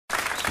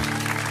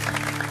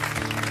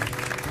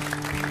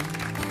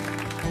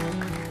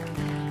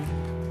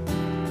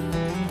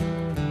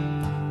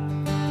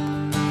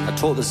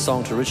taught this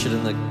song to Richard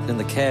in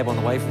the cab on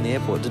the way from the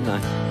airport, didn't I?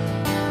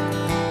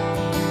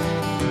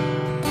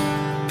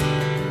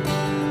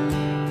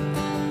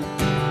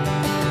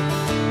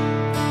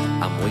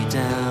 I'm way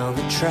down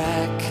the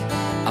track,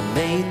 I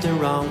made the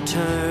wrong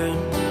turn,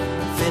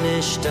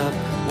 finished up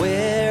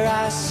where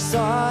I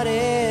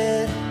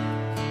started.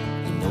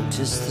 You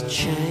noticed the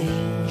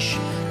change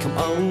come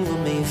over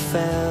me,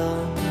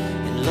 fell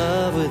in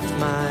love with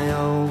my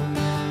own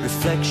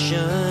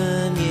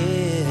reflection, yeah.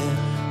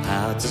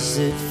 How does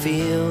it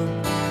feel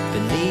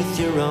beneath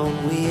your own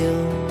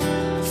wheel?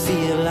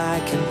 Feel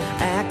like an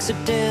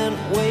accident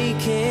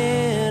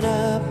waking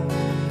up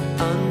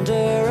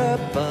under a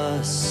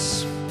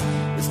bus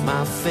with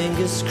my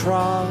fingers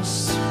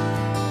crossed.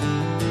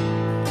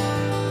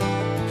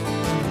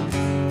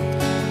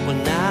 Well,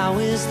 now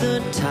is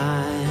the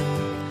time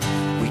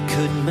we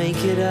could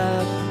make it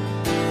up.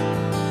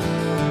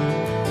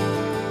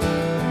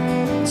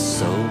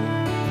 So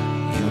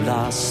you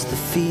lost the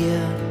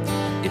fear,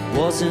 it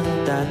wasn't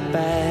that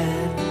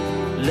bad.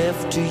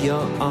 Left to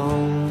your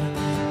own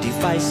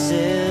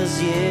devices,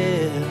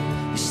 yeah.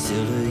 You're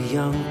still a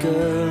young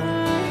girl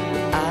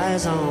with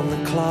eyes on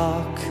the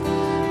clock,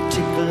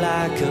 tick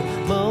like a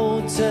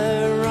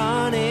motor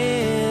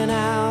running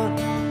out.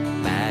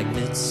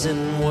 Magnets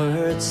and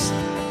words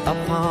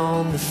up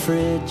on the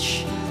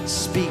fridge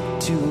speak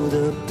to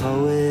the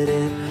poet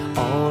in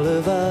all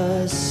of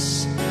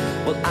us.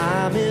 Well,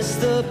 I miss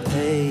the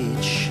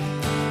page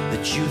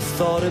that you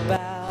thought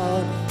about.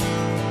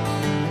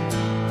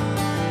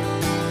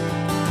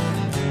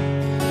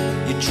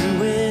 You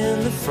drew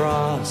in the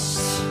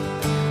frost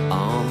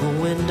on the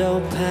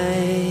window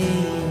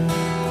pane,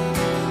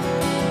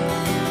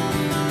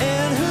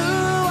 and who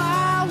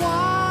I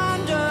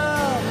wonder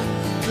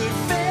could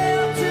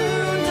fail to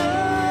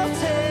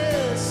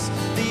notice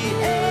the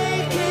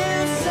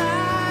aching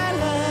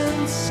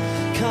silence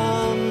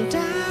come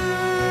down.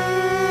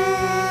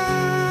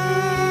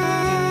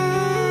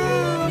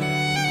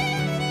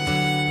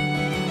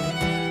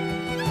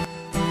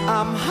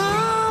 I'm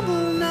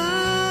humble now,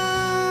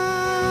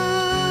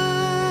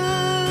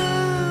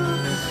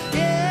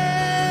 yeah.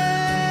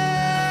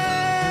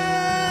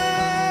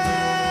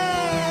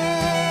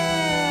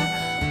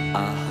 I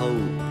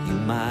hope you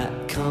might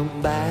come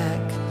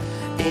back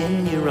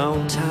in your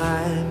own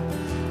time,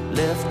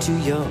 left to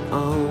your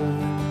own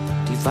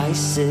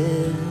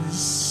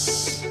devices.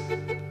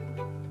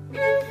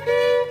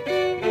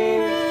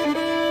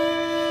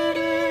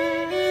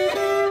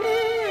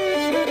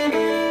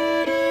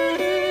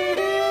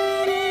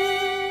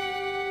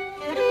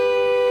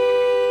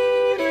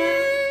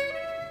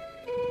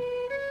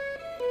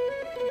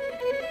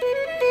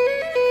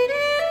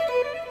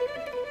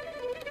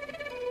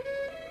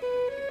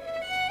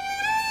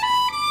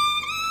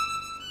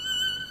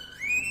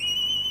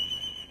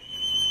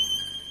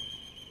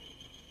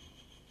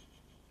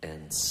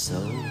 And so,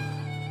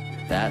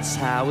 that's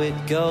how it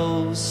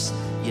goes.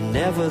 You're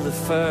never the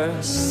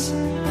first,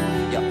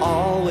 you're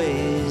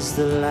always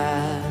the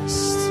last.